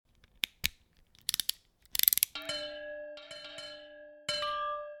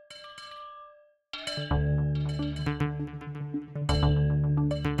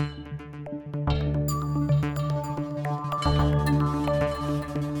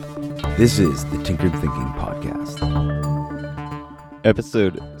This is the Tinkered Thinking Podcast.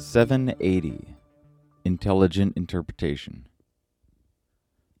 Episode 780, Intelligent Interpretation.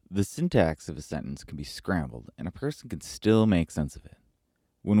 The syntax of a sentence can be scrambled, and a person can still make sense of it.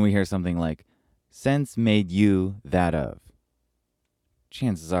 When we hear something like, "Sense made you that of,"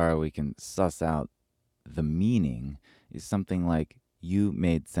 chances are we can suss out the meaning is something like, "You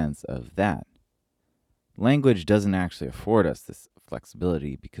made sense of that." Language doesn't actually afford us this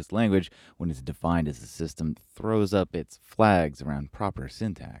flexibility because language, when it's defined as a system, throws up its flags around proper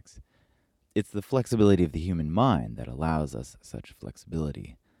syntax. It's the flexibility of the human mind that allows us such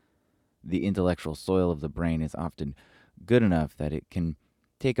flexibility. The intellectual soil of the brain is often good enough that it can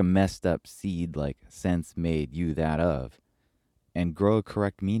take a messed up seed like "sense made you that of" and grow a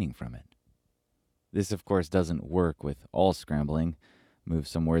correct meaning from it. This, of course, doesn't work with all scrambling. Move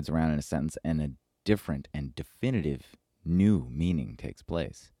some words around in a sentence and a different and definitive new meaning takes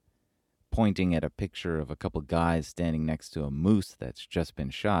place. Pointing at a picture of a couple guys standing next to a moose that's just been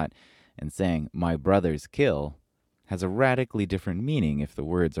shot and saying, "My brother's kill," has a radically different meaning if the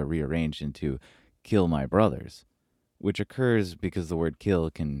words are rearranged into "kill my brothers," which occurs because the word kill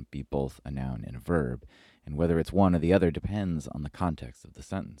can be both a noun and a verb, and whether it's one or the other depends on the context of the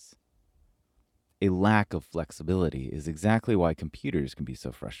sentence. A lack of flexibility is exactly why computers can be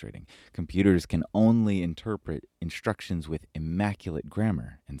so frustrating. Computers can only interpret instructions with immaculate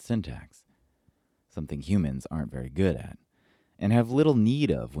grammar and syntax, something humans aren't very good at, and have little need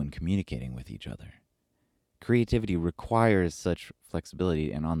of when communicating with each other. Creativity requires such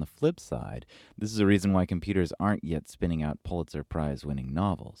flexibility, and on the flip side, this is a reason why computers aren't yet spinning out Pulitzer Prize-winning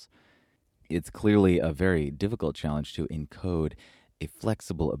novels. It's clearly a very difficult challenge to encode a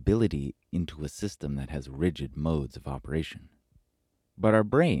flexible ability into a system that has rigid modes of operation. But our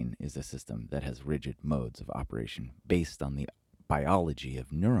brain is a system that has rigid modes of operation based on the biology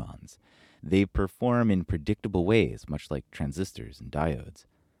of neurons. They perform in predictable ways, much like transistors and diodes.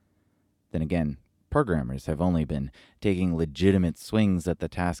 Then again, programmers have only been taking legitimate swings at the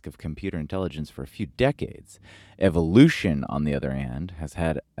task of computer intelligence for a few decades. Evolution, on the other hand, has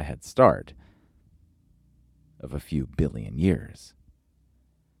had a head start of a few billion years.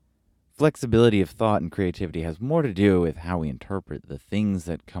 Flexibility of thought and creativity has more to do with how we interpret the things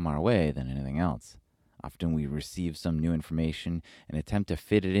that come our way than anything else. Often we receive some new information and attempt to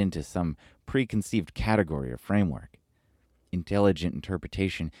fit it into some preconceived category or framework. Intelligent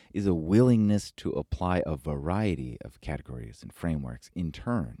interpretation is a willingness to apply a variety of categories and frameworks in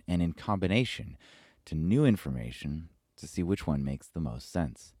turn and in combination to new information to see which one makes the most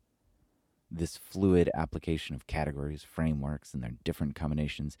sense. This fluid application of categories, frameworks, and their different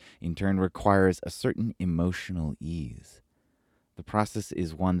combinations in turn requires a certain emotional ease. The process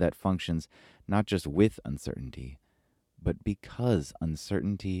is one that functions not just with uncertainty, but because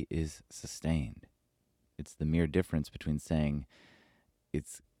uncertainty is sustained. It's the mere difference between saying,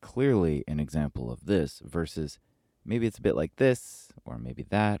 "It's clearly an example of this," versus, "Maybe it's a bit like this, or maybe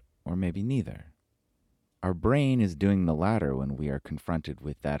that, or maybe neither." Our brain is doing the latter when we are confronted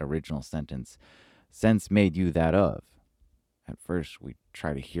with that original sentence, "Sense made you that of." At first, we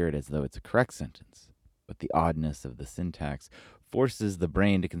try to hear it as though it's a correct sentence, but the oddness of the syntax forces the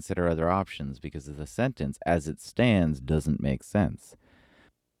brain to consider other options because the sentence, as it stands, doesn't make sense.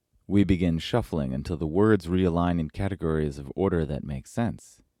 We begin shuffling until the words realign in categories of order that make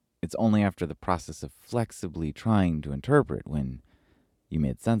sense. It's only after the process of flexibly trying to interpret when you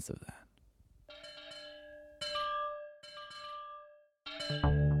made sense of that.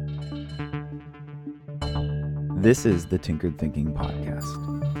 This is the Tinkered Thinking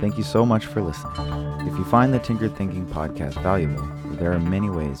Podcast. Thank you so much for listening. If you find the Tinkered Thinking Podcast valuable, there are many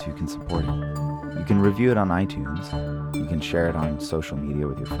ways you can support it. You can review it on iTunes, you can share it on social media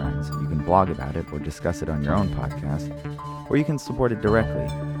with your friends, you can blog about it or discuss it on your own podcast, or you can support it directly,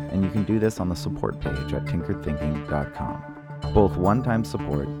 and you can do this on the support page at tinkeredthinking.com. Both one-time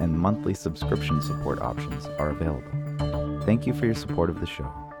support and monthly subscription support options are available. Thank you for your support of the show.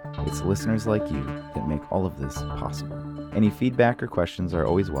 It's listeners like you that make all of this possible. Any feedback or questions are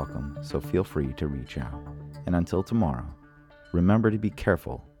always welcome, so feel free to reach out. And until tomorrow, remember to be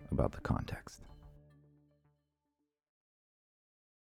careful about the context.